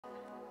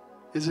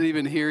Is it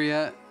even here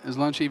yet? Is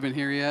lunch even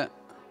here yet?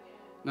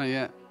 Not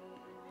yet.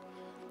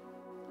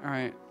 All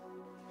right.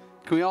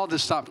 Can we all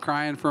just stop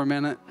crying for a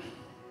minute?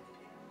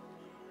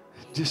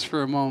 Just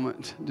for a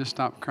moment. Just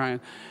stop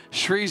crying.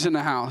 Shree's in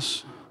the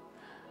house.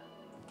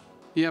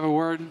 You have a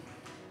word?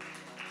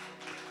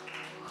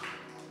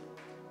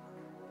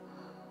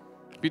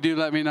 If you do,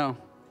 let me know.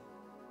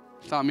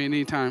 Stop me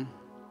anytime.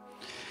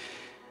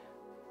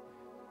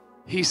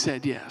 He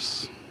said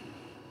yes.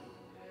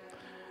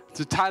 It's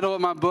the title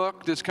of my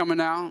book that's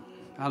coming out.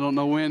 I don't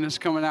know when it's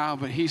coming out,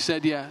 but he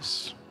said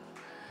yes.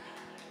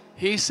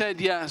 He said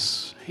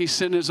yes. He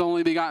sent his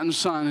only begotten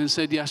Son and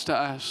said yes to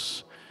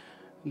us,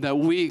 that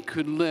we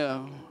could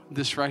live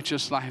this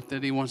righteous life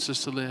that he wants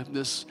us to live,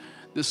 this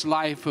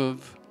life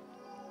of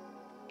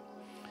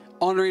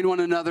honoring one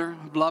another,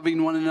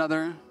 loving one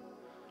another,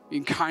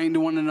 being kind to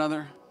one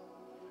another,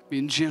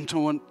 being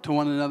gentle to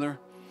one another.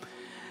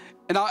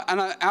 And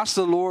I asked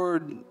the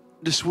Lord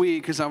this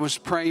week as I was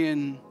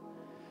praying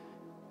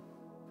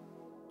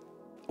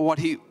what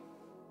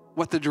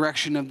the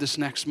direction of this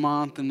next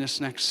month and this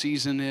next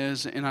season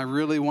is. And I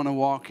really want to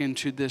walk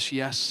into this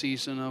yes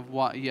season of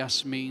what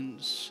yes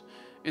means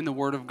in the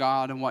Word of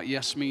God and what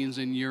yes means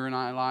in your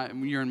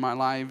and my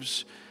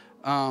lives.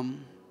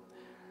 And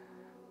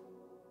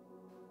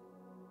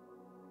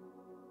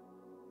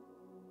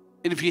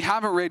if you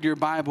haven't read your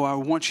Bible, I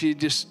want you to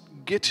just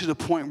get to the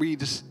point where you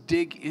just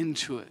dig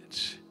into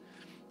it.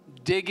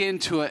 Dig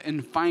into it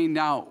and find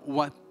out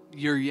what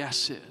your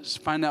yes is.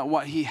 Find out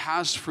what he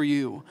has for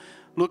you.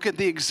 Look at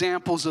the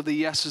examples of the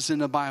yeses in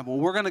the Bible.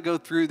 We're going to go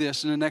through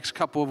this in the next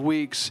couple of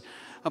weeks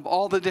of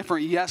all the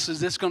different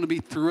yeses. It's going to be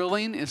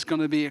thrilling. It's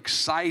going to be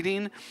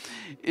exciting.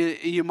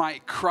 You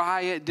might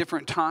cry at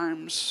different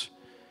times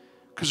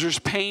because there's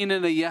pain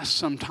in a yes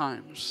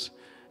sometimes.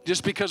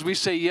 Just because we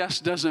say yes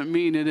doesn't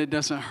mean that it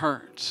doesn't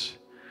hurt.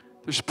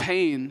 There's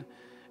pain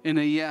in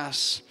a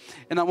yes.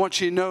 And I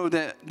want you to know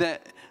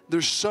that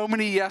there's so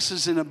many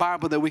yeses in the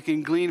Bible that we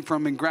can glean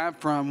from and grab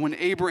from. When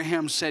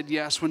Abraham said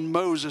yes, when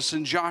Moses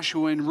and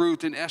Joshua and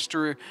Ruth and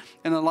Esther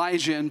and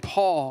Elijah and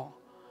Paul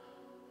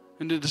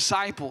and the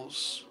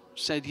disciples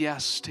said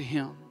yes to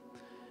him,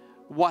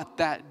 what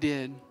that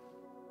did.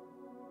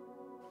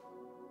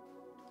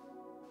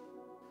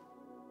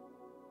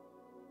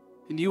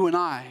 And you and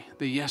I,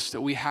 the yes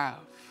that we have.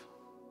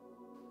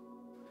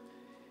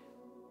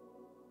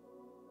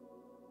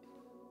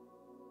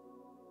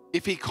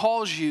 If he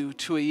calls you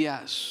to a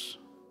yes,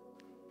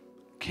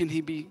 can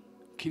you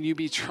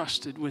be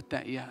trusted with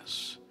that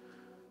yes?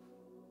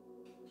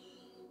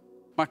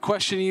 My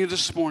question to you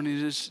this morning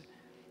is,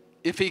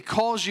 if he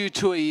calls you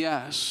to a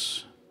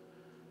yes,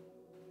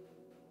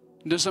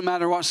 it doesn't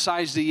matter what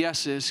size the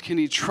yes is, can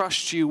he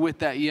trust you with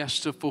that yes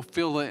to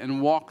fulfill it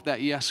and walk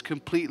that yes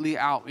completely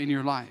out in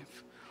your life?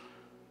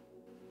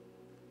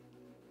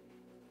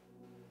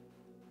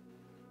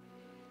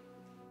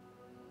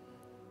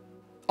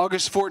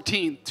 August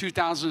 14th,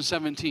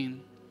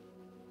 2017.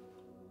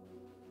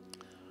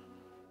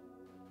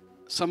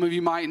 Some of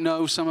you might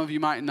know, some of you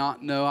might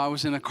not know. I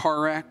was in a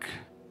car wreck.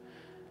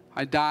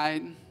 I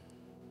died.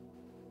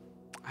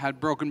 I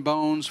had broken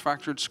bones,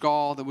 fractured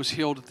skull that was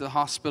healed at the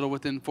hospital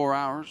within 4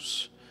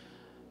 hours.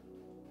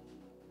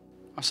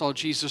 I saw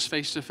Jesus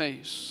face to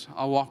face.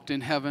 I walked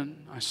in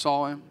heaven. I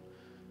saw him.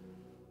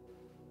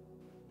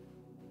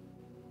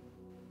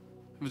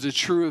 It was a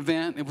true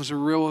event. It was a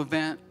real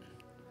event.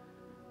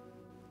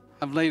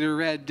 I've later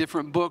read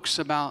different books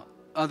about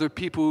other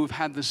people who've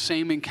had the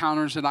same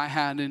encounters that I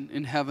had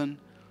in heaven.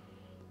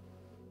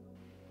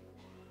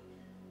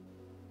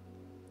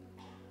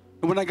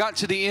 And when I got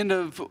to the end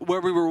of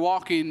where we were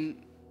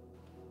walking,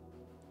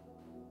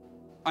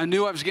 I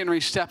knew I was getting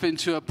ready to step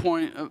into a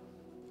point that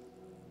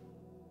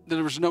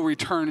there was no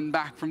returning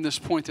back from this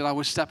point that I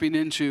was stepping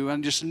into. I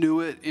just knew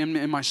it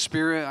in my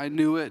spirit. I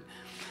knew it.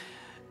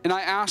 And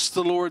I asked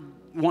the Lord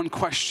one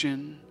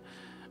question.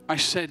 I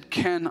said,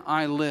 can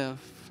I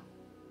live?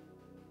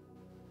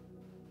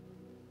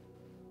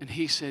 And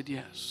he said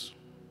yes.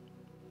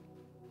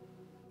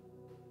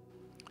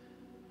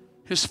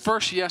 His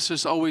first yes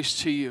is always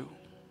to you.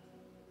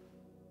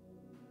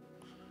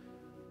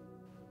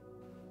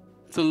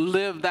 To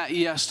live that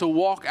yes, to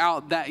walk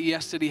out that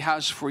yes that he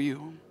has for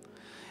you.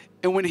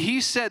 And when he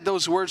said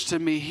those words to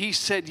me, he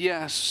said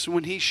yes.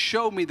 When he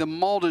showed me the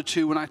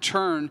multitude, when I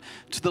turned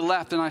to the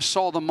left and I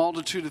saw the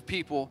multitude of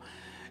people,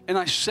 and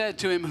I said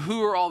to him,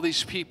 who are all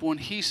these people? And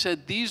he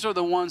said, these are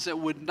the ones that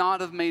would not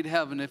have made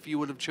heaven if you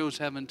would have chose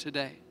heaven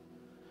today.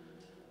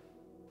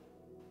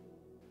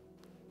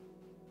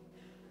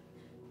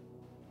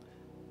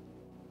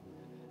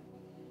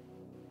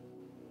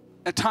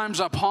 At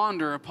times I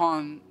ponder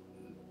upon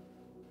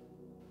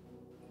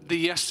the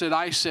yes that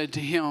I said to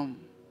him.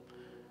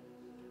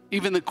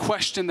 Even the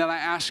question that I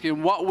asked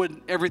him, what would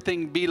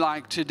everything be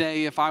like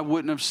today if I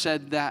wouldn't have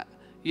said that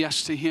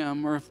yes to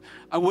him, or if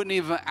I wouldn't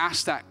even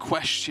ask that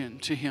question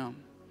to him?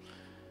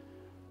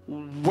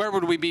 Where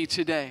would we be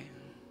today?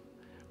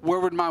 Where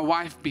would my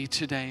wife be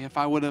today if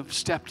I would have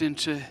stepped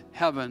into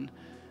heaven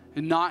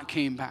and not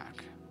came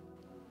back?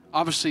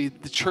 obviously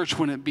the church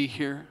wouldn't be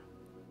here.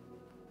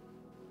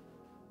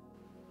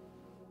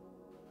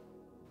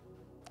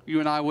 You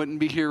and I wouldn't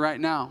be here right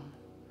now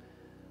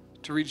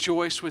to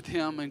rejoice with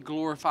him and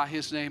glorify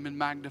his name and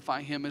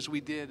magnify him as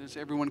we did, as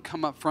everyone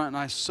come up front. And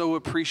I so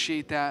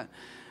appreciate that,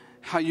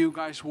 how you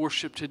guys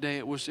worship today.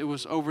 It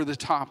was over the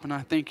top, and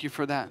I thank you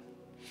for that.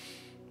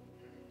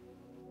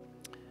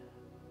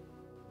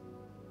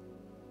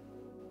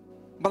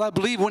 But I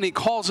believe when he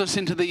calls us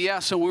into the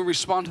yes and we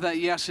respond to that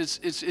yes,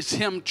 it's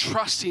him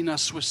trusting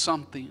us with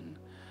something.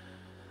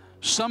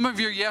 Some of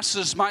your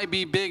yeses might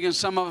be big and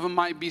some of them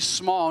might be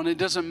small, and it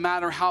doesn't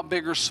matter how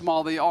big or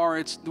small they are.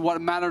 It's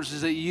what matters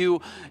is that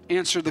you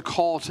answer the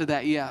call to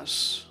that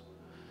yes.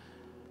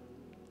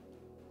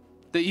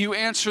 That you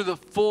answer the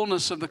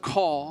fullness of the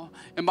call,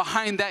 and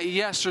behind that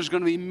yes, there's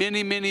going to be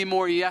many, many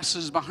more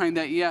yeses behind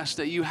that yes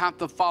that you have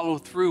to follow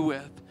through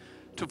with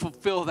to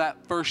fulfill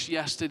that first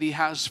yes that he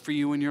has for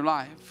you in your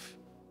life.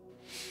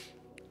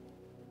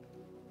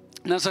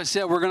 And as I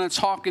said, we're going to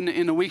talk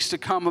in the weeks to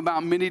come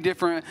about many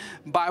different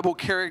Bible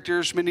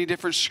characters, many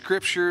different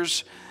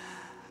scriptures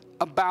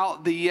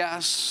about the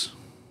yes.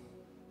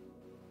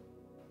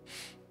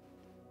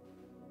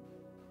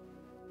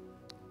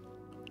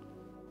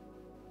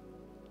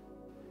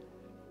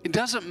 It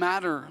doesn't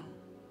matter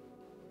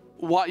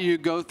what you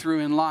go through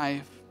in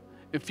life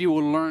if you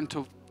will learn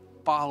to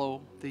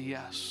follow the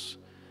yes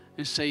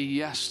and say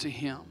yes to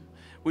him.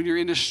 When you're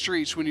in the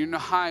streets, when you're in the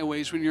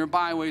highways, when you're in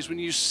byways, when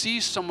you see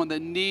someone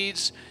that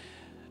needs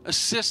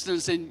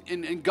assistance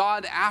and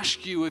God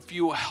asks you if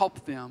you will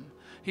help them.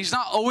 He's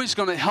not always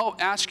going to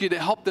ask you to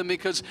help them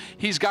because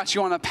he's got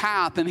you on a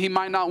path and he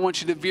might not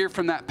want you to veer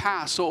from that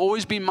path. So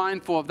always be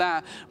mindful of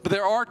that. But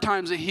there are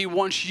times that he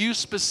wants you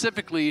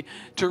specifically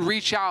to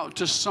reach out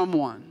to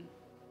someone.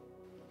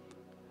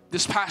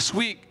 This past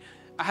week,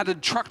 I had a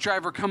truck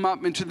driver come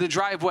up into the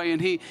driveway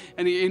and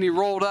he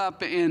rolled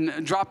up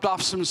and dropped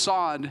off some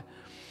sod.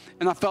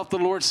 And I felt the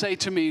Lord say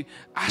to me,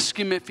 ask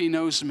him if he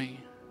knows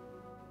me.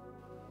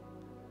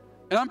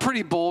 And I'm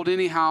pretty bold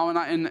anyhow,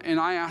 and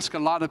I ask a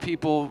lot of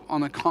people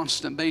on a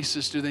constant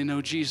basis, do they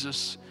know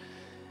Jesus?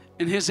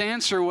 And his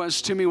answer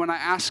was to me when I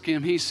asked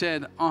him, he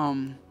said,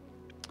 I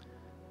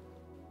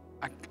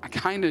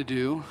kind of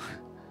do.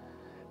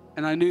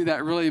 And I knew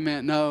that really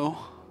meant no,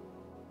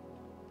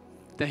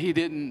 that he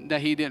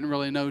didn't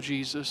really know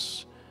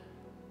Jesus.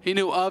 He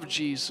knew of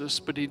Jesus,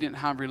 but he didn't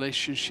have a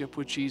relationship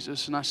with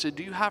Jesus. And I said,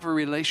 do you have a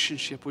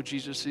relationship with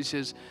Jesus? He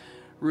says,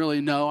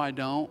 really, no, I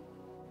don't.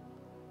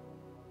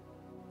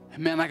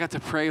 And man, I got to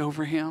pray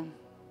over him.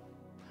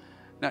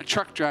 That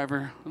truck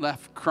driver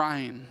left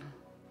crying,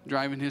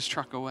 driving his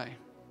truck away.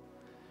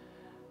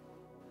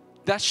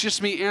 That's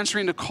just me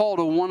answering the call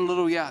to one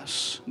little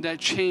yes that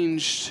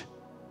changed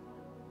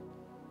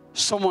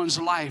someone's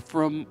life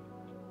from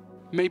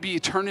maybe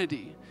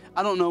eternity.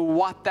 I don't know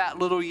what that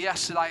little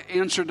yes that I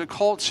answered the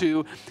call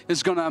to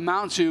is going to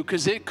amount to,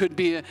 because it could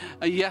be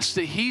a yes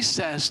that he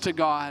says to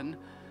God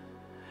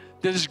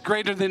that is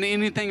greater than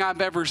anything I've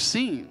ever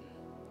seen.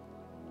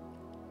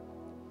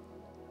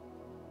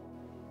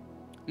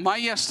 My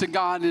yes to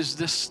God is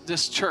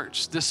this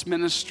church, this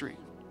ministry.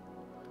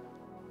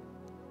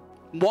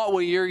 What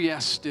will your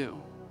yes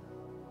do?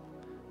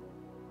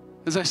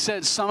 As I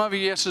said, some of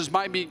your yeses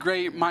might be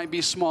great, might be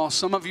small.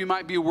 Some of you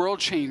might be world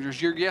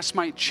changers. Your yes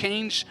might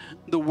change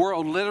the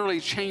world, literally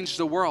change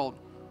the world.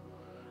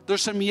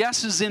 There's some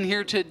yeses in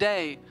here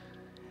today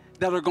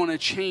that are going to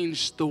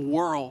change the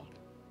world.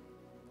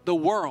 The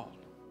world.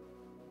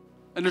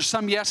 And there's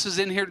some yeses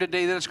in here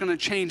today that's going to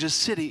change a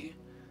city.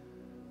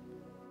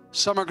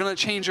 Some are going to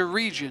change a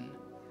region.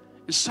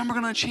 And some are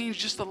going to change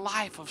just the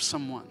life of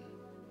someone.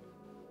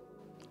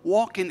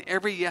 Walk in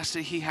every yes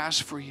that he has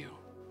for you.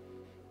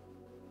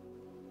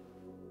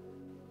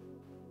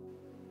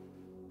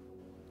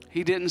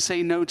 He didn't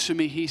say no to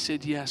me. He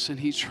said yes, and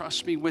he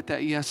trusts me with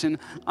that yes. And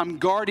I'm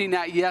guarding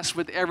that yes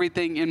with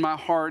everything in my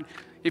heart.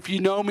 If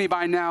you know me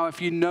by now, if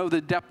you know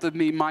the depth of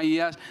me, my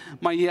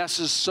yes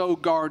is so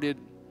guarded.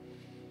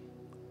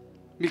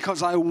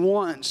 Because I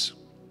want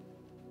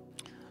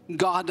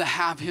God to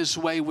have his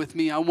way with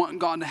me. I want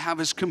God to have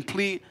his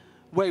complete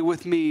way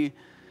with me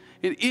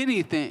in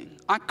anything.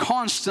 I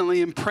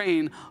constantly am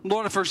praying,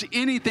 Lord, if there's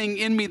anything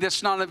in me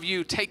that's not of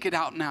you, take it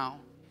out now.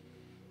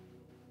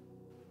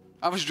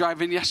 I was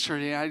driving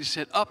yesterday. I just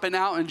said, up and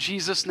out in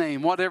Jesus'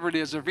 name, whatever it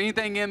is. If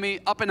anything in me,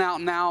 up and out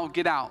now,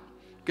 get out.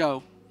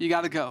 Go. You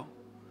got to go.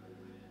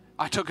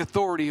 I took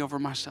authority over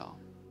myself.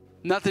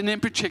 Nothing in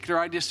particular.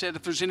 I just said,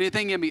 if there's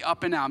anything in me,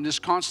 up and out. I'm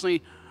just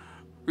constantly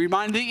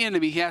reminding the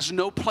enemy he has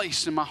no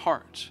place in my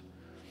heart.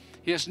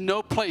 He has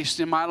no place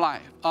in my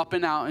life. Up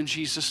and out in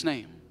Jesus'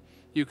 name.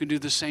 You can do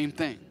the same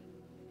thing.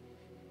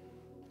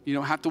 You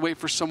don't have to wait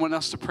for someone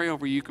else to pray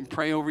over you. You can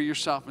pray over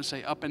yourself and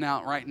say, up and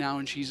out right now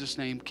in Jesus'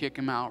 name. Kick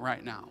him out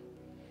right now.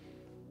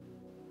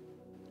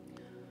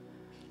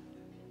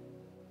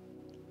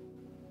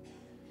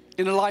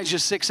 In Elijah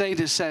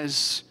 6:8 it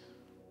says,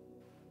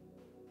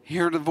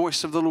 hear the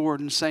voice of the Lord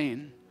and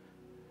saying,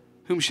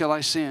 whom shall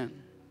I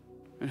send?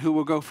 And who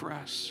will go for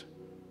us?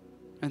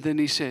 And then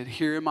he said,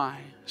 here am I,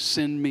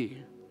 send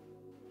me.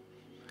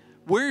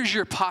 Where's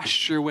your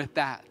posture with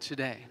that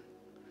today?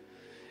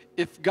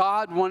 If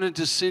God wanted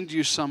to send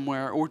you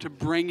somewhere or to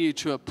bring you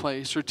to a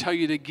place or tell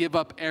you to give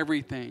up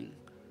everything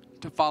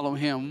to follow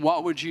him,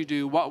 what would you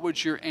do? What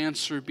would your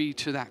answer be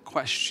to that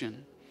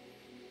question?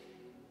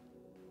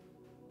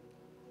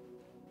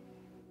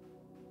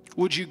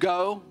 Would you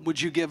go?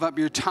 Would you give up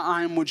your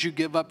time? Would you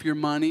give up your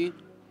money?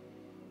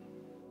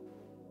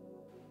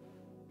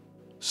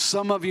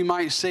 Some of you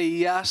might say,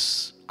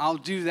 yes, I'll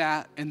do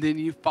that, and then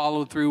you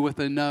follow through with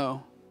a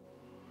no.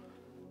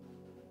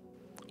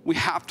 We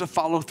have to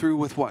follow through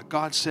with what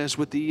God says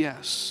with the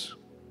yes.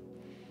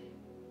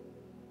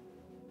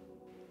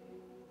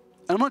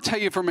 And I'm going to tell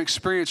you from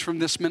experience from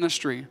this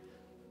ministry,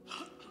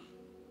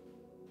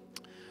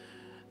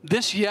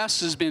 this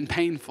yes has been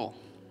painful.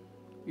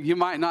 You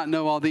might not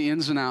know all the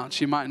ins and outs.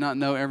 You might not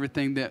know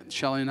everything that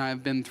Shelly and I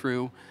have been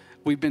through.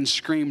 We've been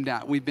screamed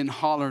at. We've been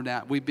hollered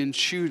at. We've been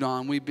chewed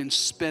on. We've been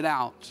spit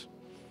out.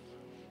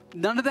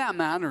 None of that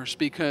matters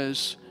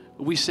because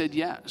we said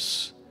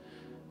yes.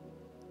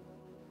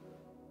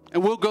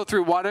 And we'll go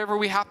through whatever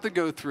we have to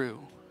go through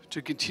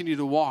to continue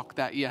to walk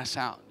that yes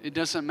out. It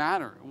doesn't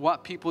matter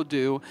what people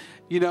do.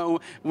 You know,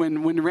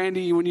 when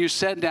Randy, when you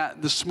said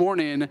that this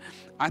morning,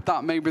 I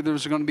thought maybe there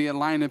was going to be a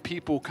line of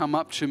people come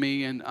up to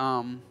me and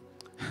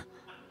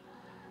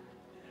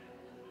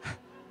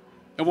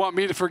want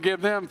me to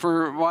forgive them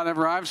for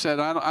whatever I've said.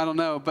 I don't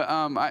know. But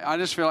I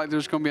just feel like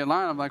there's going to be a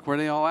line. I'm like, where are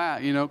they all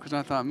at? You know, because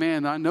I thought,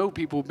 man, I know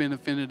people have been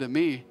offended at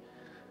me.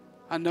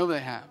 I know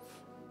they have.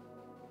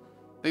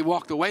 They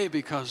walked away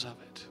because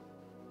of it.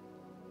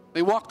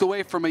 They walked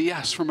away from a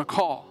yes, from a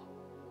call.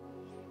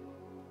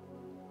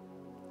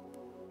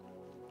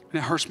 And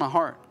it hurts my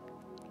heart.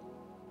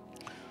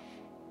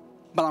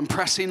 But I'm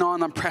pressing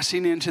on. I'm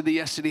pressing into the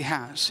yes that he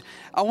has.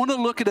 I want to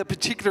look at a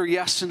particular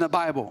yes in the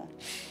Bible.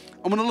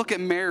 I'm going to look at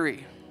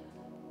Mary.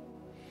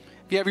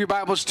 If you have your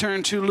Bibles,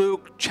 turn to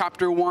Luke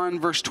chapter 1,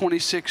 verse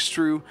 26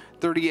 through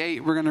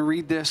 38. We're going to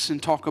read this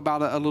and talk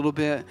about it a little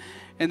bit.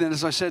 And then,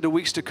 as I said, the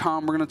weeks to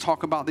come, we're going to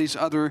talk about these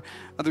other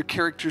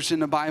characters in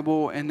the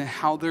Bible and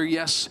how their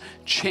yes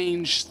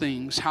changed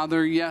things, how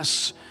their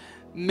yes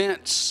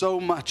meant so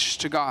much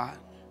to God,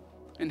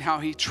 and how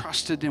he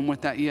trusted them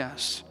with that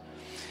yes.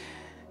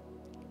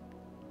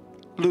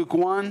 Luke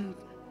 1,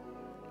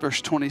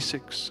 verse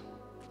 26.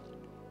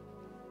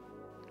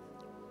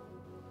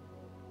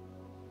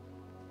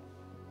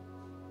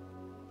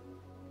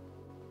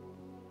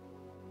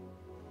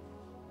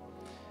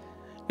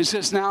 It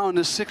says, now in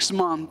the 6th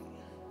month,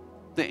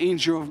 the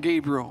angel of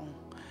Gabriel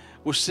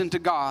was sent to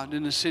God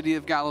in the city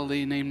of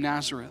Galilee named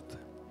Nazareth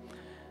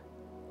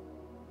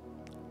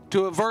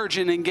to a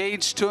virgin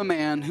engaged to a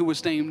man who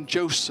was named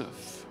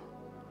Joseph,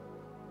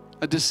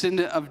 a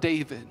descendant of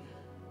David.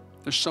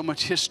 There's so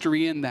much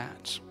history in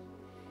that.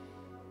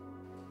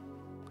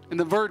 And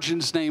the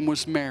virgin's name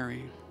was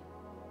Mary.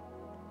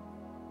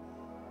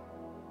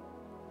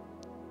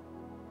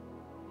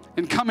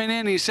 And coming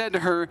in, he said to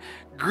her,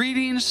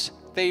 greetings,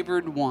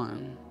 favored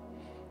one.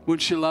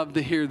 Would you love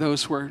to hear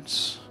those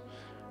words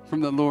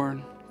from the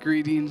Lord?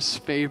 Greetings,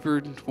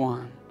 favored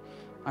one.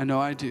 I know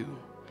I do.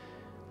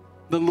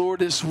 The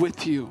Lord is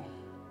with you.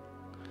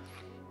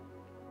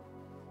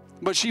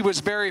 But she was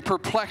very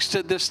perplexed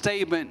at this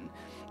statement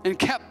and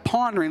kept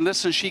pondering.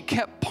 Listen, she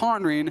kept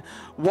pondering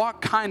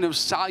what kind of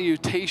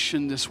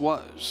salutation this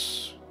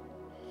was.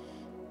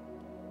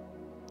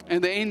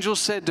 And the angel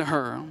said to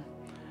her,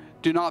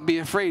 do not be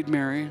afraid,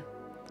 Mary,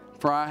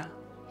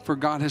 for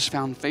God has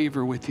found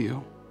favor with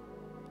you.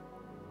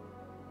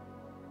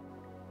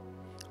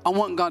 I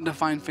want God to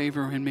find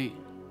favor in me,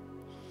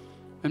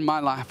 in my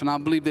life, and I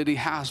believe that he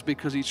has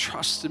because he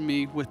trusted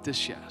me with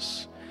this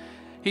yes.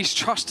 He's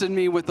trusted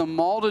me with a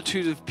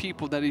multitude of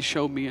people that he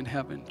showed me in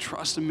heaven.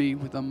 Trusted me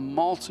with a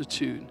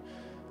multitude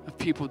of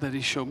people that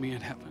he showed me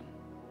in heaven.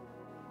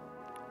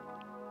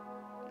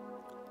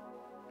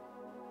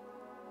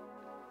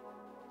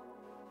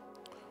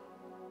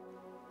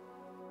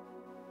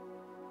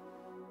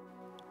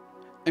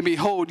 And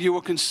behold, you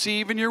will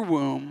conceive in your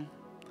womb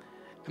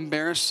and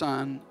bear a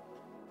son,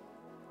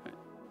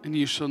 and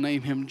you shall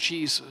name him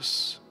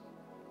Jesus.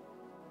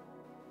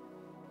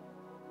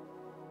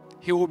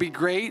 He will be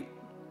great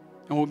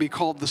and will be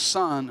called the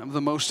Son of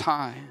the Most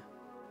High.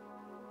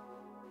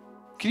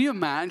 Can you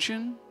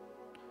imagine?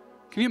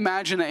 Can you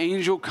imagine an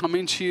angel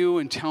coming to you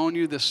and telling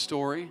you this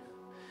story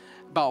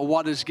about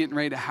what is getting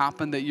ready to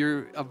happen, that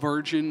you're a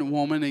virgin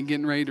woman and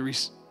getting ready to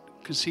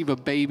conceive a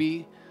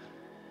baby,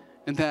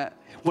 and that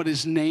what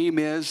his name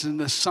is, and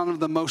the Son of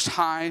the Most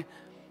High,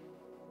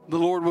 the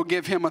Lord will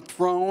give him a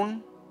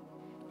throne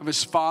of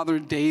his father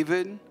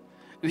David,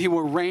 and he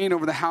will reign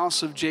over the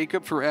house of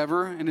Jacob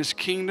forever, and his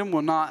kingdom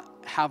will not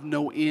have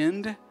no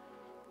end.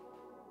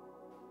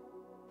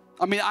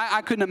 I mean,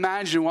 I couldn't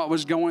imagine what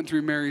was going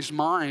through Mary's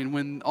mind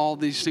when all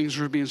these things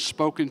were being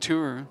spoken to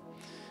her.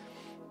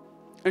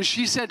 And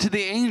she said to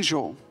the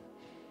angel,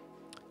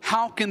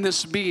 how can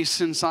this be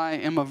since I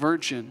am a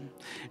virgin?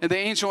 And the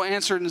angel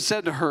answered and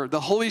said to her,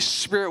 the Holy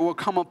Spirit will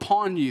come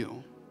upon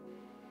you,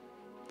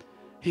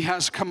 He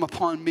has come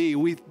upon me.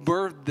 We've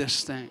birthed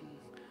this thing.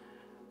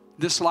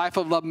 This Life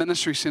of Love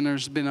Ministry Center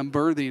has been a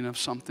birthing of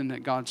something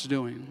that God's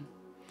doing.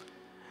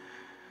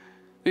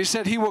 He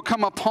said he will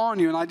come upon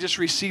you, and I just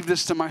received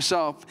this to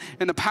myself,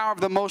 and the power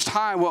of the Most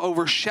High will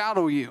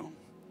overshadow you.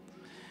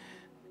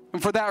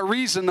 And for that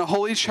reason, the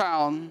Holy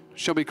Child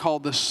shall be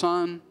called the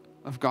Son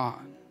of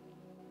God.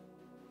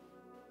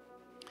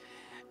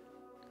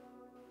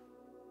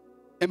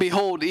 And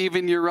behold,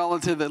 even your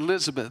relative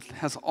Elizabeth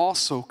has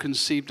also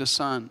conceived a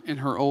son in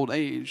her old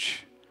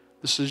age.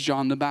 This is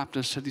John the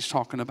Baptist that he's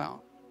talking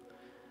about.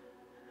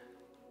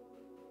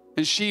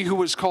 And she who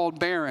was called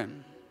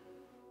barren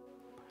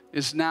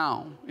is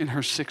now in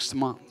her 6th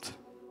month.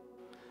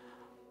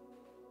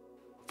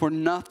 For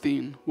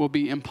nothing will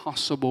be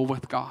impossible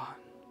with God.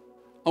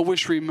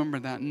 Always remember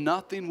that.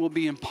 Nothing will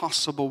be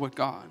impossible with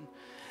God.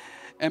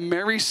 And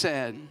Mary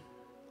said,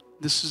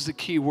 this is the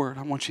key word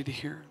I want you to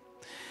hear.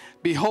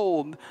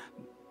 Behold,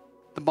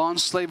 the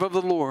bondslave of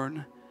the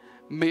Lord,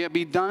 may it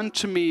be done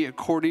to me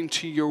according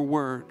to your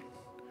word.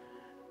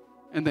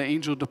 And the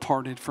angel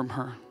departed from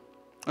her.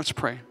 Let's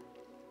pray.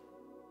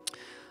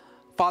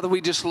 Father, we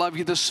just love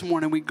you this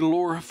morning. We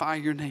glorify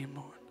your name,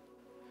 Lord.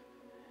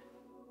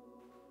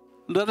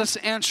 Let us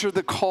answer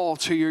the call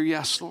to your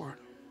yes, Lord.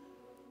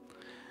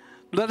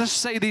 Let us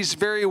say these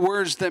very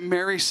words that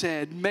Mary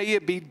said, may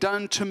it be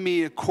done to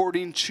me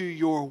according to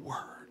your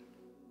word.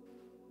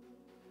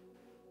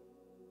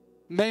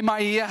 May my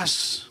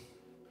yes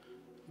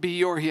be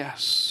your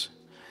yes.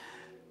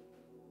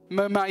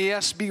 May my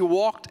yes be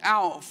walked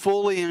out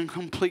fully and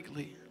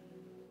completely.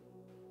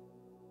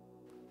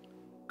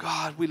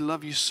 God, we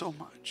love you so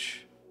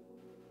much.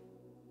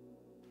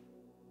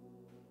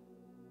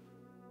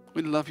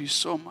 We love you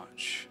so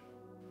much.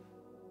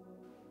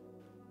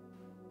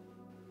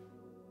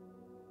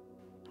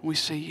 We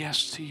say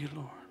yes to you,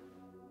 Lord.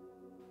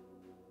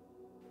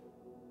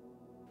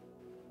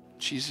 In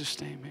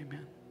Jesus' name,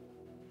 amen.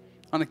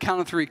 On the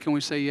count of 3, can we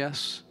say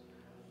yes?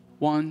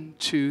 1,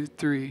 2,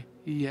 3.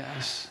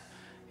 Yes.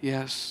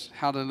 Yes.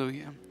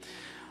 Hallelujah.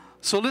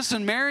 So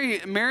listen,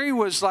 Mary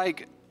was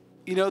like,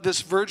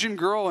 this virgin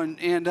girl,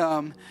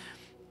 and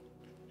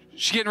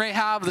she's getting ready to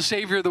have the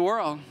Savior of the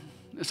world.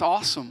 It's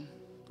awesome.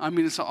 I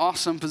mean, it's an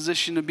awesome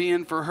position to be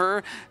in for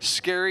her.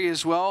 Scary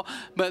as well.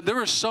 But there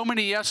were so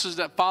many yeses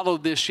that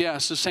followed this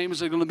yes, the same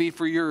as they're going to be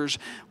for yours.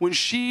 When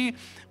she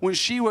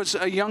was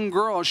a young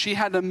girl, she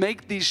had to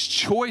make these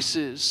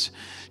choices.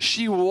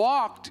 She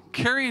walked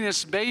carrying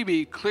this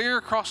baby clear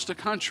across the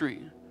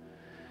country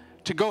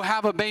to go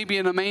have a baby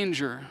in a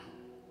manger.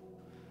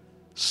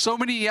 So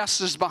many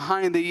yeses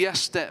behind the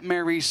yes that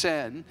Mary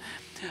said.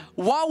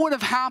 What would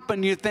have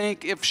happened, you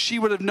think, if she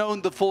would have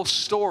known the full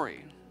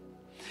story?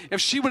 If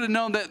she would have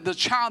known that the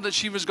child that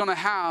she was going to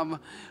have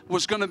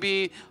was going to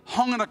be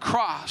hung on a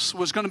cross,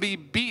 was going to be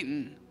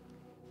beaten,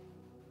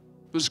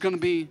 was going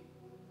to be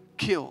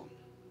killed.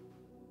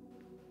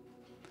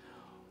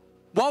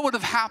 What would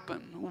have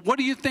happened? What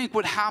do you think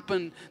would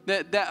happen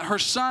that her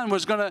son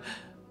was going to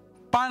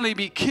finally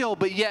be killed,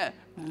 but yet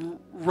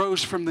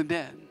rose from the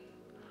dead?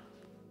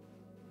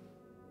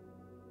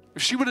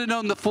 If she would have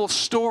known the full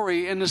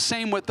story, and the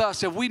same with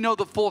us, if we know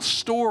the full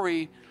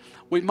story,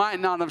 we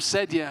might not have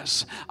said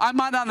yes. I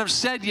might not have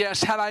said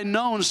yes had I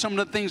known some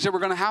of the things that were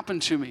going to happen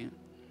to me.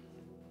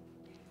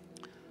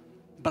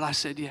 But I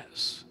said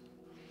yes.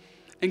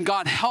 And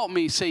God helped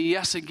me say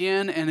yes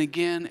again and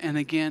again and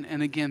again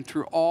and again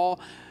through all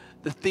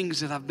the things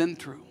that I've been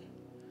through.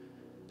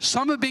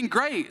 Some have been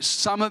great,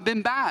 some have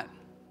been bad.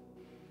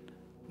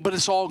 But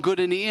it's all good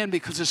in the end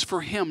because it's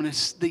for Him, and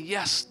it's the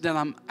yes that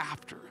I'm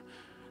after.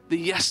 The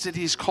yes that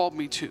He's called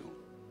me to.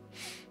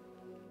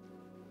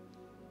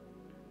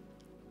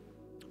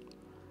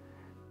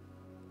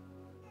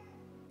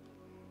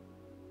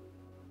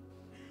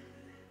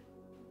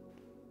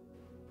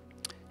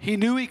 He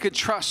knew he could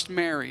trust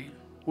Mary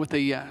with a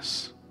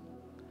yes.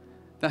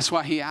 That's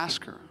why he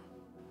asked her.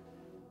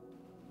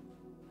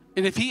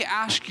 And if he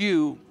asks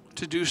you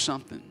to do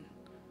something,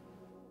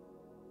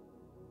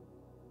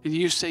 and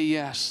you say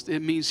yes, it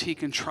means he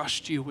can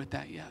trust you with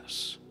that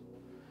yes.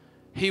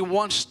 He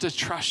wants to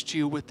trust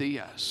you with the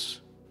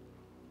yes.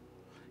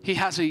 He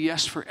has a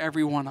yes for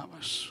every one of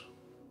us.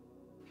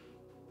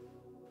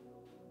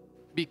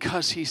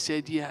 Because he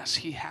said yes,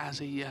 he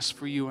has a yes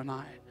for you and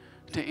I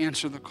to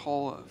answer the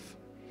call of.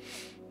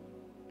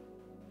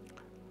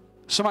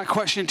 So my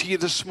question to you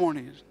this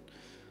morning is,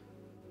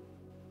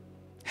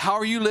 how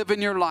are you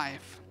living your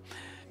life?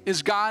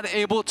 Is God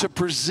able to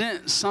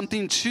present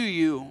something to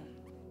you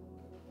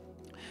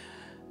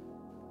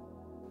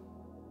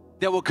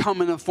that will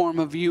come in the form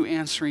of you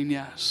answering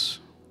yes?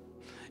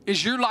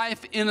 Is your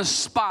life in a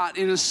spot,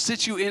 in a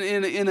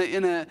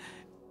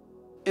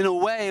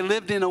way,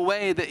 lived in a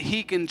way that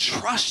He can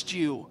trust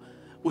you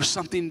with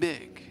something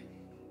big?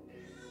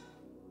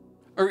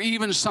 Or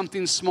even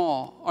something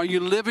small? Are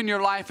you living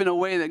your life in a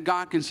way that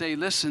God can say,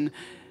 listen,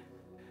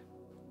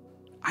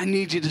 I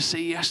need you to say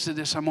yes to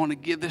this. I'm going to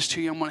give this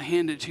to you. I'm going to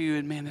hand it to you.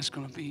 And man, it's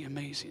going to be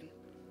amazing.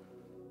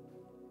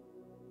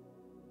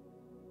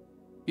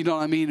 You know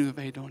what I mean,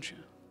 Uwe, don't you?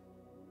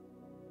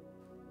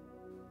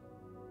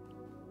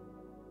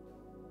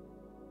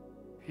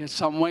 He had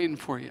something waiting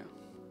for you.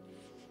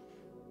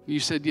 You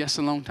said yes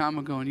a long time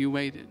ago and you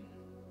waited.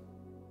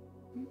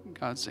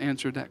 God's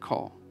answered that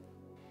call.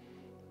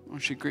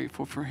 Aren't you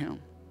grateful for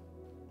him?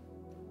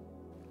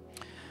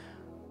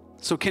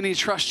 So can he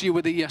trust you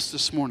with a yes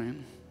this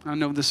morning? I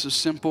know this is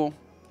simple,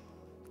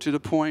 to the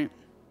point.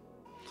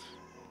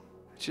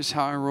 It's just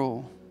how I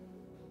roll.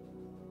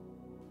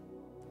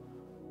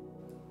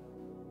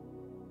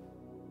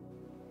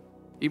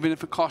 Even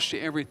if it costs you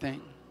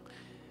everything.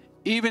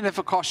 Even if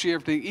it costs you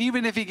everything.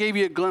 Even if he gave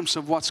you a glimpse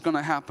of what's going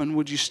to happen,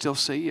 would you still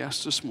say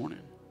yes this morning?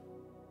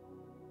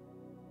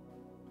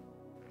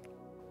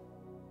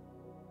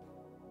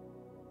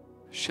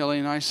 Shelley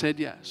and I said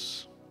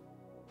yes.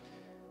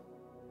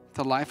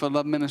 The Life of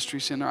Love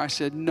Ministry Center, I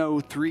said no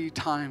 3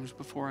 times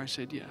before I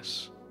said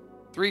yes.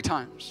 3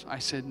 times I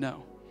said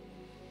no.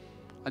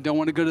 I don't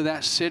want to go to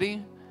that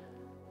city.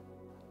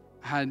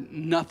 I had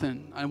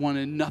nothing. I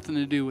wanted nothing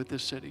to do with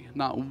this city.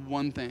 Not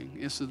one thing.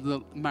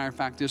 Matter of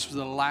fact, this was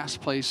the last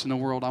place in the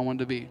world I wanted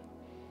to be.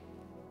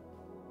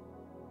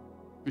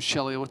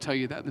 Shelley will tell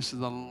you that. This is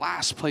the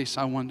last place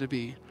I wanted to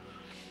be.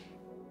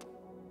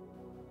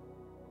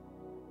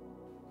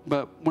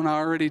 But when I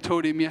already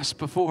told him yes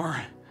before,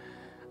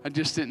 I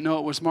just didn't know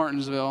it was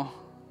Martinsville.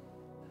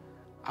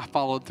 I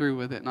followed through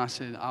with it, and I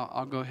said,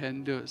 I'll go ahead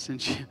and do it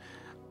since you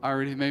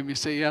already made me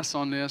say yes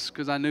on this,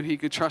 because I knew he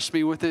could trust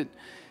me with it.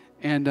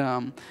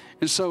 And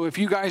so if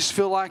you guys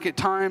feel like at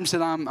times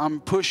that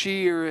I'm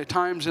pushy, or at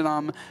times that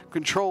I'm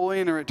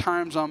controlling, or at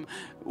times I'm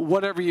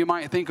whatever you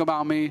might think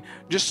about me,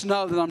 just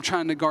know that I'm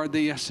trying to guard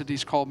the yes that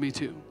he's called me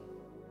to.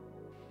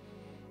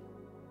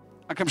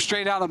 I come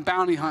straight out of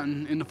bounty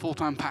hunting into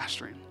full-time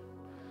pastoring.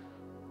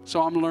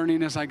 So I'm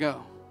learning as I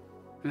go.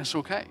 And it's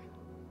okay.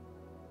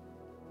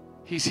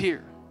 He's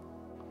here.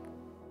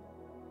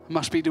 I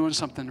must be doing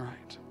something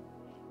right.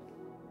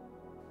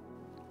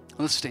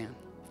 Let's stand.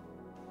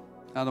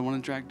 I don't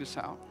want to drag this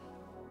out.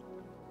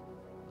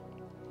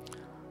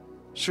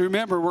 So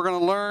remember, we're going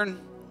to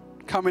learn,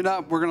 coming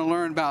up, we're going to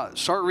learn about,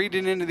 start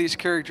reading into these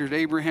characters: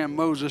 Abraham,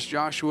 Moses,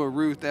 Joshua,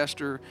 Ruth,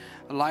 Esther,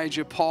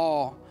 Elijah,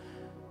 Paul,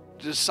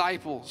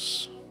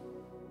 disciples.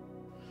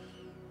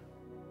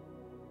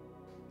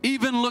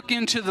 Even look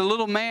into the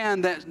little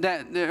man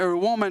or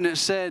woman that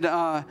said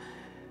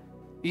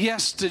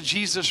yes to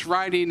Jesus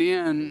riding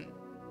in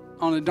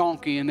on a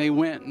donkey, and they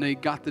went and they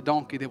got the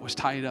donkey that was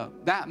tied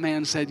up. That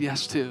man said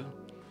yes too.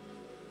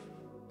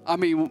 I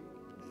mean,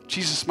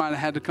 Jesus might have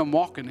had to come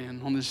walking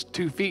in on his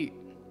 2 feet.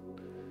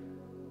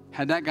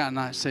 Had that guy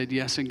not said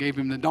yes and gave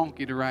him the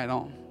donkey to ride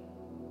on.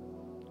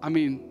 I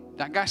mean,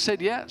 that guy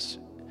said yes.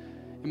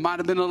 It might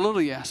have been a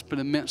little yes, but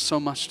it meant so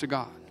much to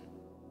God.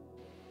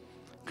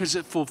 Because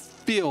it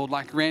fulfilled,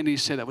 like Randy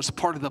said, it was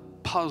part of the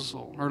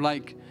puzzle. Or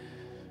like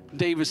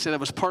David said, it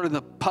was part of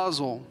the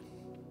puzzle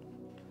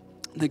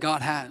that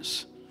God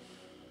has.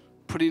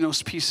 Putting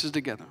those pieces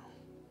together.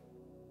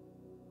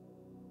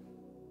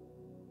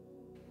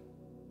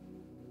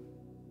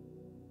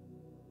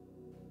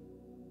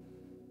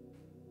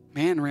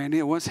 Man, Randy,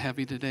 it was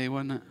heavy today,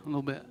 wasn't it? A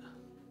little bit.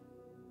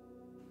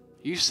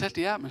 You set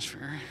the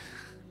atmosphere.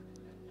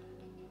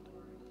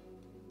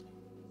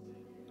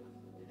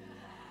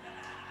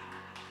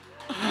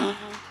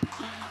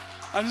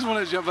 I just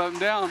want to jump up and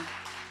down.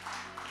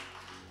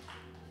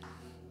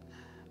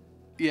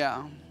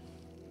 Yeah.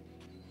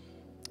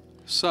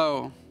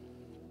 So,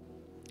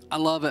 I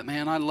love it,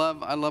 man. I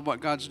love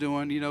what God's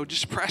doing. You know,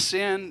 just press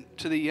in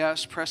to the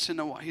yes. Press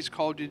into what he's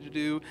called you to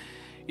do.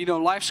 You know,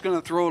 life's going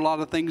to throw a lot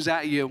of things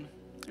at you.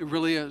 It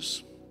really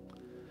is.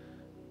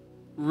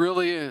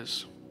 Really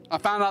is. I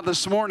found out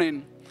this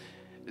morning,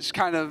 it's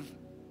kind of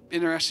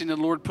interesting, the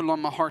Lord put it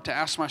on my heart to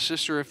ask my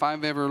sister if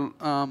I've ever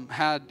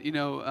had,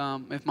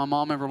 if my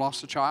mom ever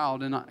lost a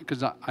child, and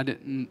because I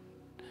didn't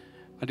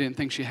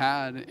think she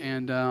had,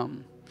 and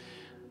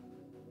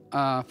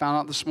found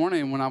out this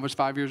morning when I was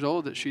 5 years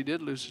old that she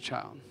did lose a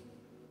child.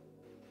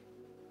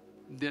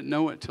 Didn't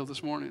know it till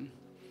this morning.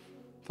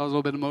 I was a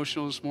little bit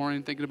emotional this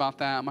morning thinking about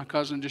that. My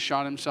cousin just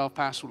shot himself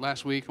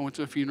last week. I went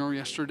to a funeral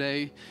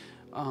yesterday.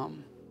 A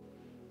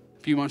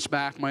few months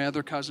back, my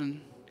other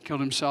cousin killed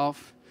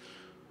himself.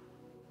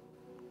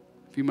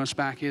 A few months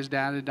back, his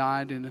dad had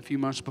died, and a few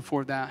months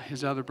before that,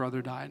 his other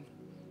brother died.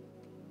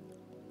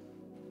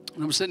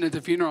 And I'm sitting at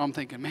the funeral, I'm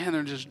thinking, man,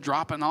 they're just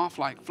dropping off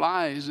like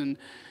flies. And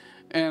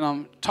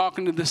I'm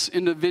talking to this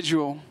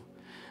individual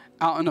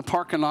out in the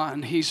parking lot,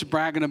 and he's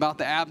bragging about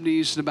the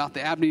Abneys and about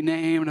the Abney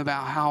name and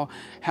about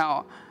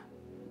how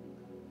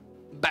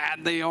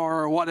bad they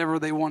are, or whatever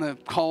they want to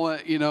call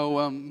it,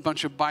 a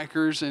bunch of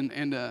bikers,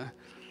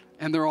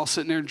 and they're all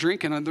sitting there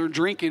drinking, and they're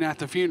drinking at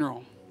the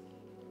funeral.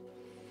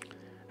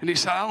 And he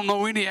said, I don't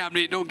know any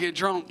Abney that don't get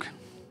drunk.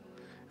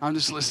 I'm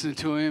just listening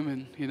to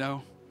him,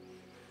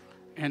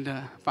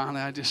 and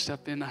finally I just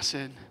stepped in and I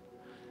said,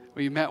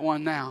 well, you met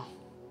one now.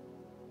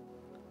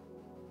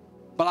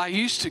 But I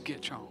used to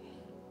get drunk.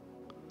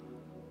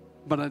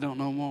 But I don't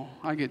know more.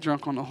 I get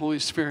drunk on the Holy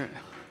Spirit.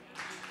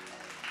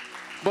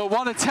 But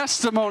what a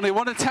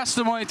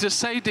testimony to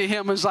say to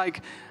him is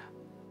like,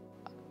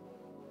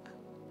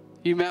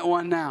 you met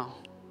one now.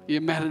 You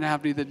met an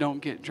Abney that don't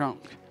get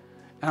drunk.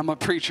 And I'm a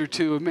preacher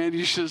too. Man,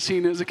 you should have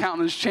seen his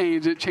countenance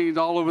change. It changed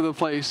all over the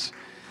place.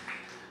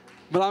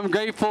 But I'm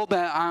grateful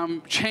that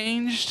I'm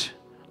changed.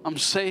 I'm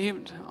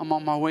saved. I'm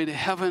on my way to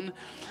heaven.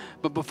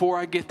 But before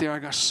I get there, I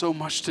got so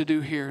much to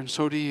do here, and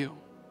so do you.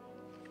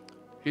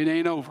 It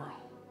ain't over.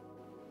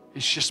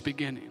 It's just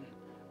beginning.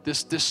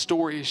 This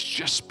story is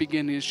just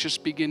beginning. It's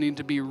just beginning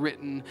to be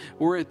written.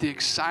 We're at the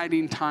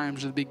exciting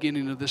times of the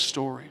beginning of this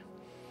story.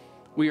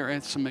 We are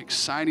at some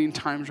exciting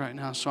times right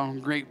now, so I'm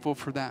grateful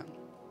for that.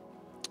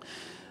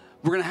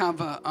 We're gonna have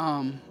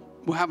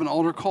we'll have an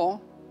altar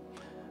call,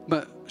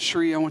 but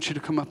Cherie, I want you to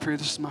come up here.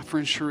 This is my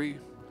friend Cherie.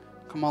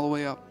 Come all the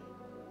way up.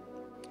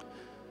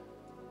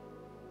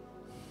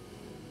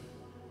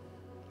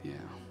 Yeah.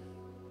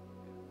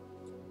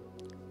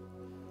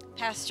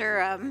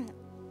 Pastor,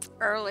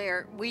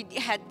 earlier we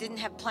didn't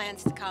have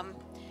plans to come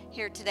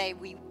here today.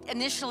 We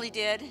initially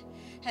did,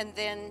 and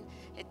then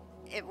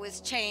it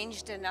was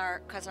changed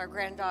because our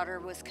granddaughter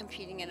was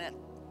competing in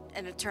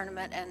a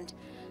tournament, and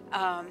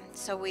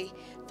so we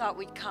thought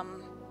we'd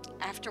come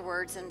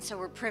afterwards, and so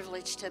we're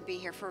privileged to be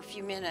here for a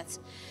few minutes.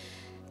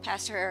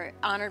 Pastor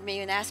honored me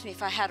and asked me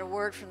if I had a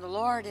word from the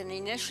Lord, and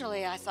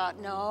initially I thought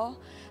no,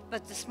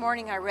 but this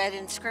morning I read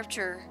in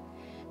Scripture,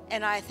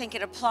 and I think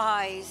it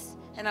applies,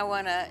 and I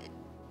want to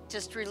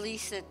just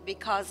release it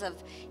because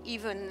of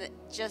even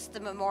just the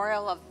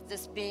memorial of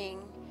this being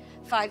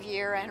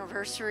 5-year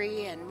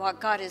anniversary and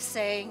what God is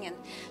saying and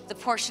the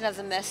portion of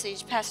the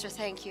message. Pastor,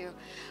 thank you.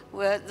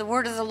 Well, the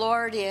word of the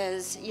Lord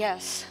is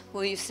yes.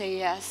 Will you say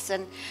yes?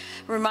 And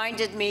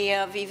reminded me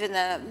of even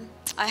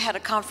I had a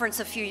conference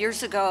a few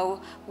years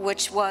ago,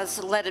 which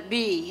was let it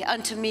be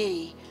unto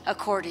me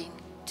according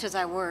to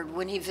thy word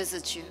when he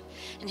visits you.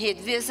 And he had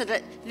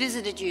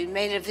visited you,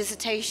 made a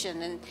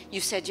visitation, and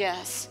you said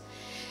yes.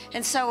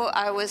 And so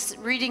I was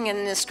reading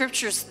in the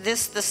scriptures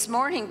this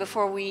morning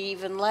before we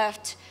even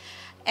left.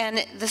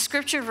 And the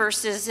scripture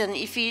verse is in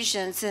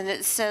Ephesians, and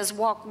it says,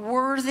 walk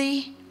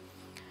worthy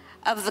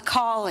of the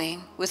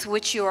calling with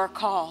which you are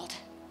called.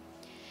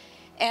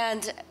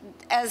 And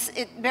as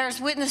it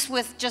bears witness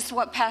with just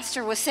what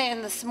Pastor was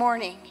saying this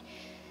morning,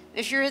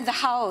 if you're in the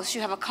house, you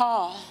have a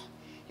call.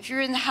 If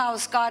you're in the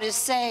house, God is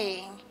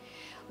saying,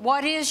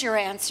 what is your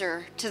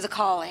answer to the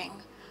calling?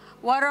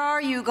 What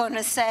are you going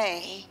to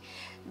say?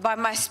 By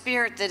my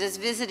Spirit that is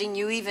visiting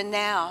you even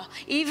now.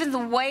 Even the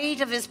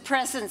weight of his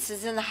presence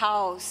is in the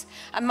house.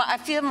 I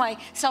feel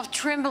myself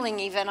trembling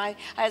even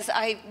as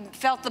I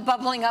felt the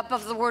bubbling up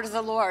of the word of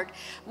the Lord.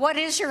 What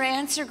is your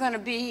answer going to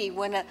be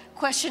when a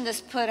question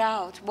is put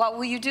out? What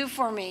will you do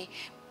for me?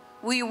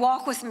 Will you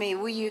walk with me?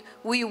 Will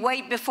you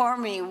wait before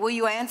me? Will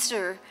you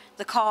answer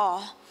the call?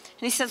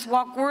 And he says,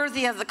 walk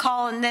worthy of the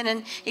call. And then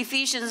in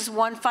Ephesians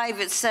 1:5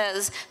 it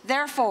says,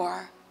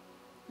 therefore,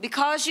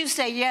 because you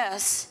say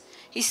yes,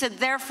 he said,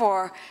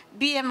 therefore,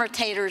 be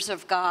imitators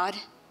of God.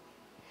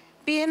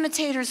 Be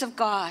imitators of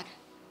God.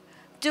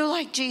 Do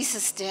like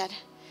Jesus did.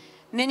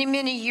 Many,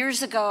 many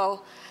years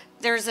ago,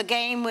 there's a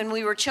game when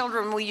we were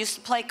children we used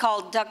to play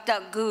called Duck,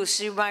 Duck, Goose.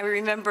 You might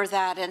remember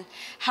that, and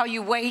how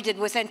you waited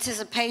with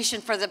anticipation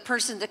for the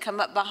person to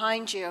come up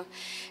behind you.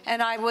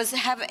 And I was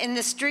in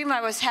this dream I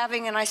was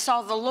having, and I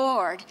saw the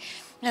Lord.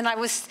 And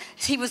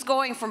he was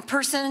going from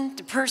person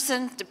to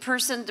person to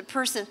person to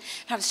person.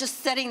 And I was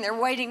just sitting there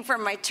waiting for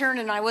my turn,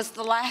 and I was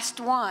the last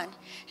one.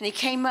 And he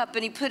came up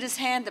and he put his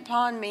hand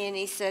upon me and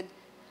he said,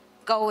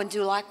 go and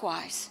do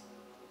likewise.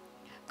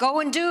 Go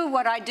and do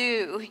what I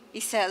do, he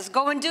says.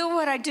 Go and do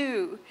what I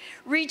do.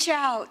 Reach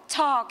out,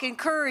 talk,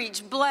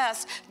 encourage,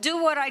 bless.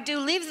 Do what I do.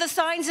 Leave the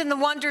signs and the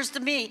wonders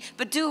to me,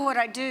 but do what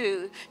I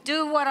do.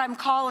 Do what I'm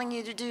calling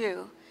you to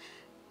do.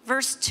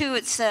 Verse 2,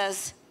 it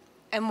says,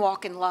 and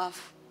walk in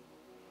love.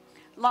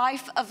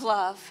 Life of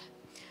love.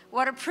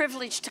 What a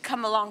privilege to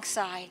come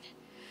alongside.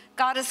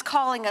 God is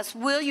calling us.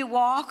 Will you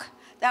walk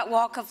that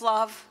walk of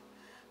love?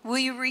 Will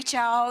you reach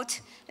out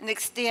and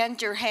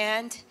extend your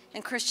hand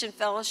in Christian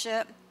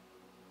fellowship?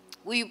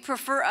 Will you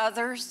prefer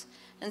others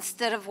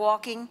instead of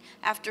walking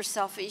after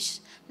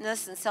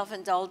selfishness and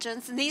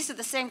self-indulgence? And these are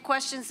the same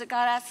questions that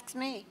God asks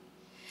me.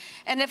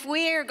 And if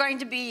we are going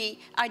to be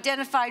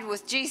identified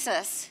with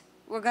Jesus,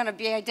 we're going to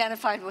be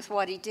identified with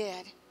what he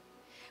did.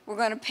 We're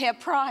going to pay a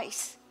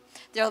price.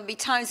 There will be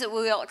times that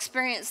we will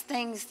experience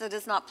things that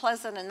is not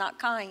pleasant and not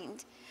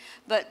kind.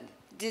 But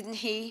didn't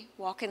he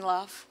walk in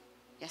love?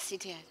 Yes, he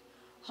did.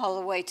 All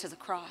the way to the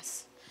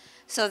cross.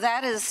 So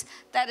that is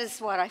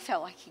what I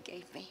felt like he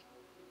gave me.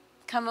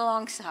 Come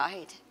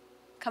alongside.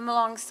 Come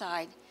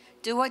alongside.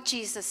 Do what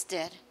Jesus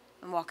did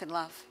and walk in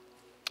love.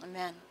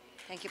 Amen.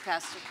 Thank you,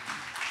 Pastor.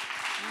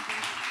 Amen.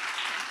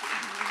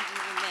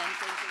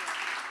 Thank you.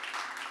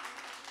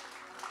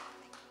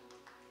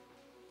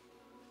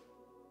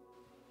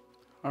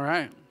 All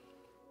right.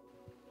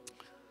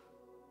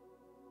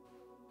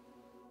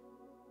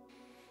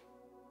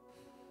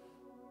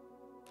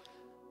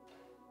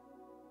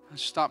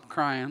 Let's stop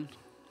crying.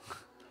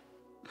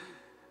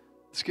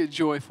 Let's get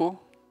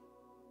joyful.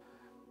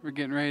 We're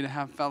getting ready to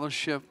have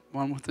fellowship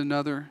one with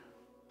another.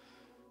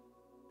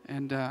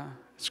 And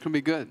it's going to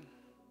be good.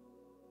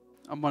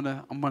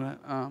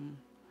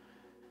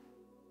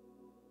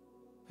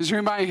 is there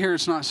anybody here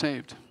that's not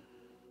saved?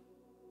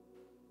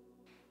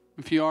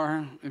 If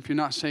you're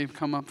not saved,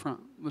 come up front.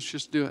 Let's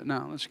just do it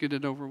now. Let's get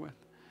it over with.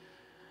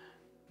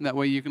 That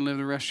way you can live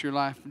the rest of your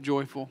life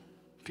joyful,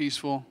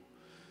 peaceful.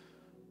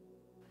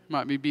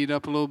 Might be beat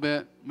up a little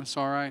bit. It's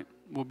all right.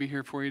 We'll be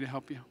here for you to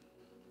help you.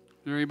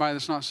 Is there anybody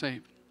that's not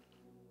saved?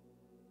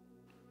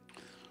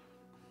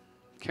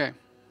 Okay.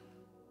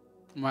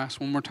 I'm going to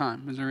ask one more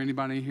time. Is there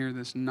anybody here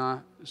that's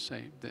not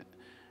saved, that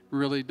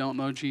really don't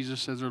know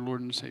Jesus as their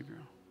Lord and Savior?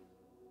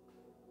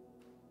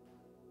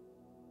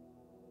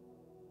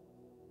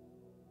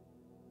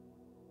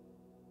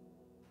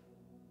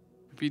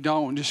 If you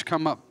don't, just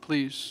come up,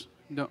 please.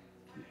 Don't.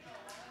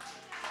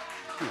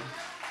 Yeah.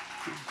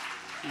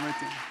 You're right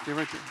there. You're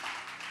right there.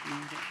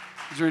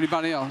 Is there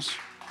anybody else?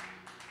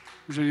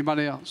 Is there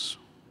anybody else?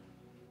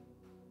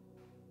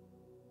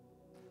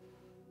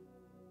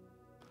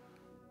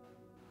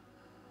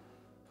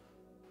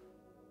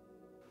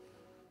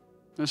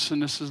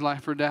 Listen, this is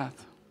life or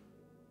death.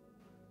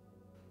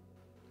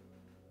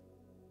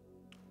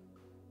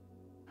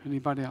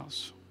 Anybody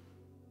else?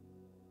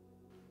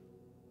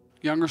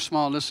 Young or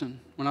small,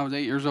 listen. When I was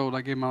 8 years old,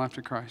 I gave my life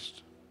to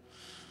Christ.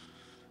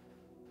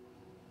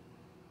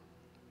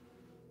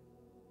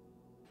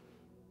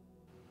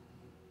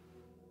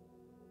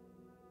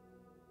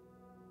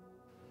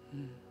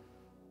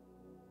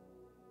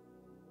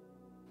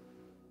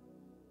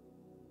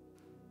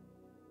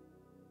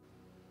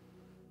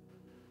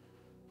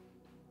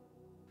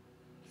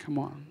 Come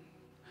on.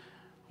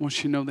 I want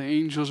you to know the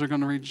angels are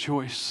going to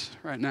rejoice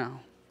right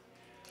now.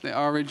 They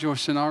are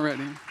rejoicing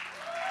already.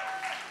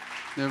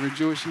 They're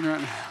rejoicing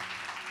right now.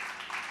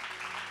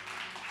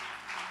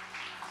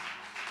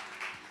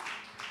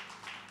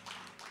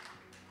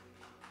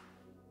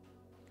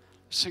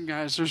 Listen,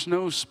 guys, there's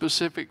no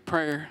specific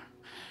prayer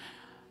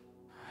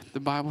the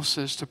Bible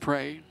says to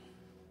pray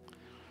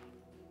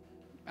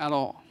at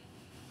all.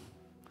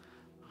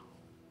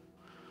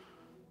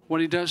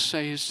 What he does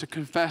say is to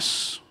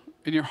confess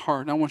in your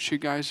heart. And I want you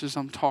guys, as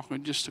I'm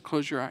talking, just to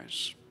close your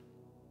eyes.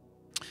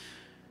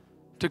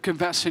 To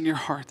confess in your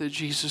heart that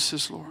Jesus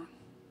is Lord.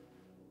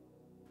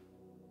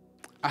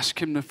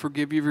 Ask him to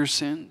forgive you of your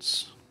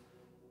sins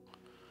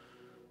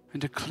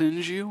and to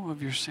cleanse you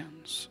of your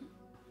sins.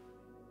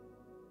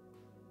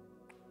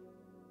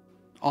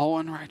 All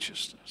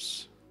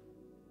unrighteousness.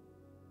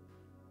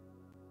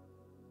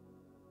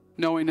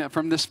 Knowing that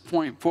from this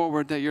point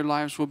forward that your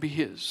lives will be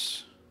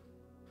his.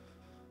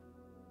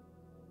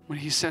 When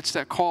he sets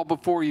that call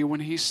before you, when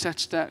he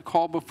sets that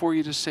call before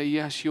you to say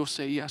yes, you'll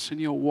say yes and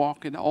you'll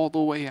walk it all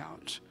the way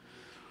out.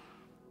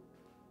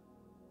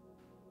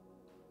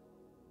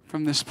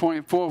 From this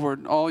point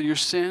forward, all your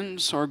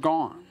sins are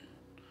gone.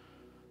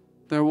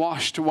 They're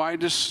washed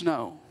white as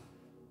snow.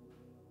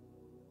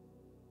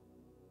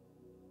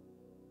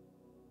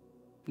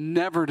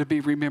 Never to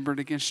be remembered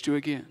against you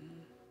again.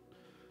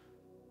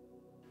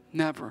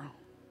 Never.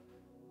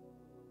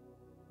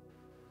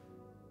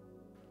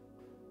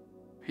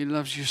 He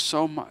loves you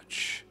so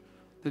much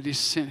that he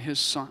sent his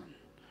son,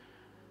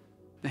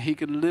 that he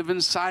could live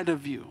inside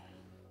of you.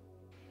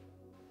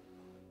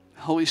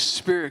 The Holy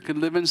Spirit could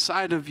live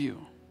inside of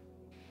you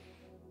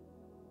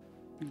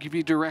and give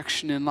you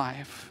direction in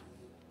life.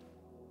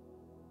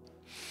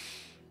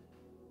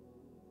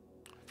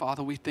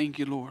 Father, we thank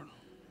you, Lord,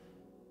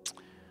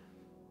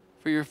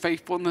 for your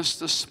faithfulness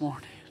this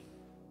morning.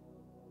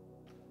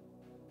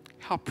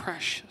 How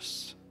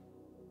precious.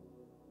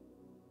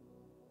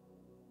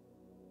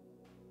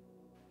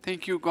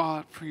 Thank you,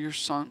 God, for your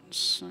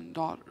sons and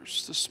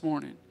daughters this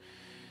morning.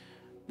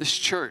 This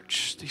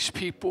church, these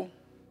people,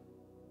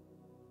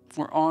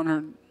 we're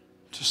honored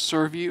to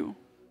serve you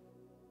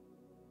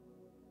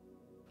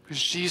because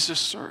Jesus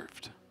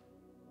served.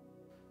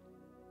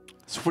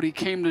 That's what he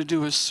came to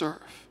do, is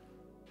serve.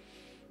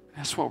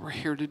 That's what we're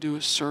here to do,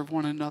 is serve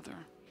one another.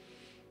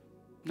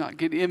 Not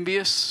get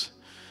envious.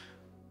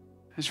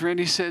 As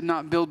Randy said,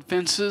 not build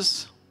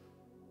fences.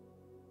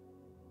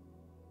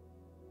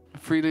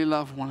 But freely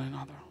love one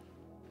another.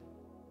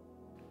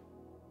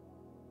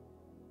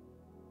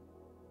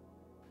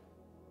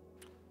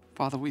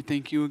 Father, we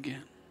thank you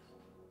again.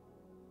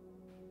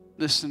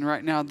 Listen,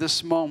 right now,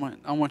 this moment,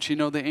 I want you to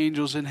know the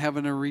angels in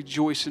heaven are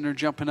rejoicing, are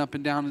jumping up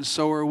and down, and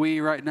so are we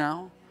right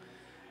now.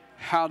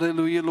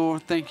 Hallelujah,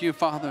 Lord. Thank you,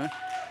 Father.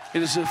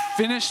 It is a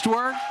finished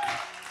work.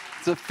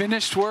 It's a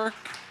finished work.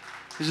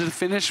 It's a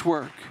finished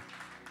work.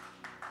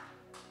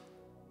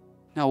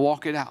 Now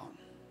walk it out.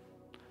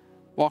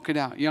 Walk it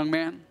out. Young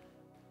man,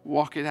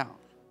 walk it out.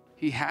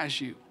 He has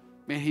you.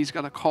 Man, he's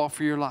got a call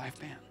for your life,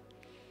 man.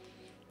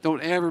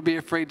 Don't ever be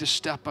afraid to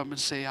step up and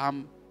say,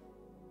 I'm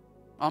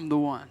the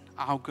one.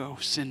 I'll go.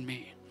 Send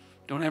me.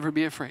 Don't ever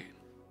be afraid.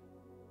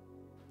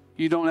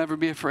 You don't ever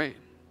be afraid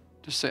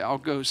to say, I'll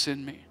go.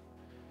 Send me.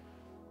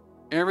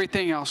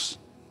 Everything else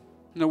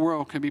in the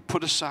world can be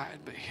put aside,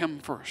 but him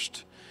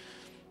first.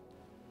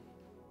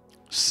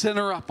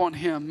 Center up on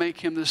him. Make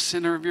him the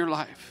center of your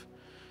life.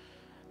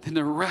 Then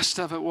the rest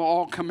of it will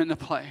all come into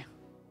play.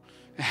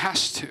 It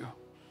has to.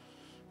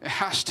 It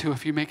has to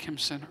if you make him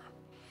center.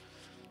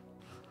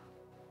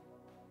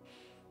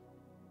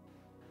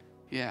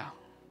 Yeah.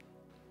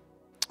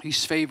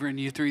 He's favoring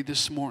you three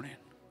this morning.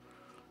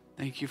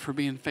 Thank you for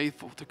being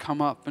faithful to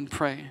come up and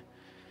pray.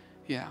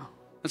 Yeah.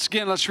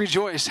 Let's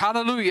rejoice.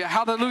 Hallelujah,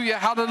 hallelujah,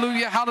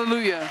 hallelujah,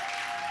 hallelujah.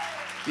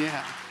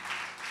 Yeah.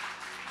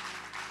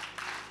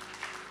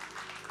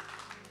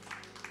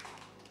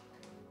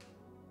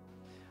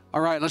 All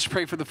right, let's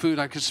pray for the food.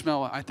 I can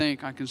smell it. I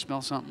think I can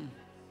smell something.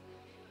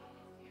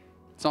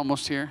 It's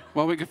almost here.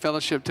 Well, we can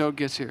fellowship till it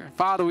gets here.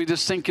 Father, we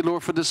just thank you,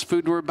 Lord, for this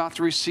food we're about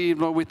to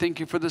receive. Lord, we thank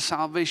you for the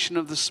salvation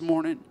of this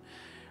morning.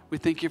 We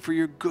thank you for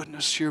your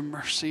goodness, your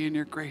mercy, and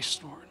your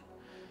grace, Lord.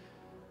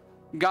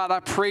 God,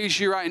 I praise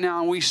you right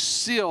now. We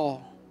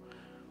seal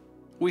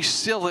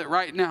it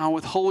right now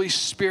with Holy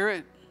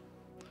Spirit,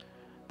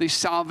 these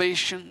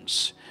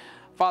salvations.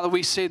 Father,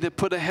 we say that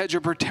put a hedge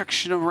of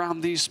protection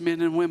around these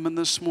men and women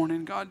this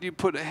morning. God, you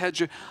put a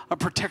hedge of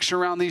protection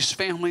around these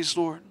families,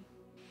 Lord.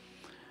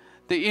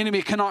 The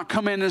enemy cannot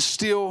come in and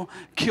steal,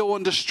 kill,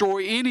 and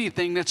destroy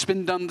anything that's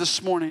been done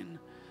this morning.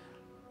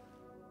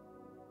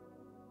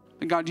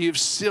 And God, you've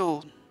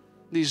sealed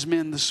these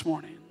men this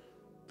morning.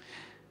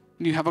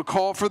 And you have a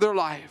call for their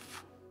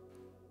life.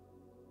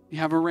 You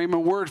have a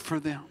rhema word for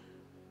them.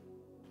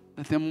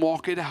 Let them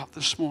walk it out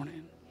this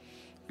morning.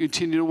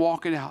 Continue to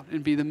walk it out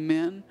and be the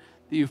men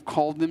that you've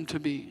called them to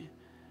be.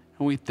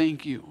 And we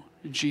thank you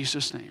in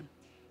Jesus' name.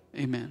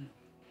 Amen.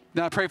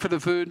 Did I pray for the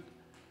food?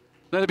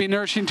 Let it be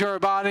nourishing to our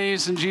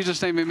bodies. In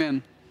Jesus' name,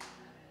 amen.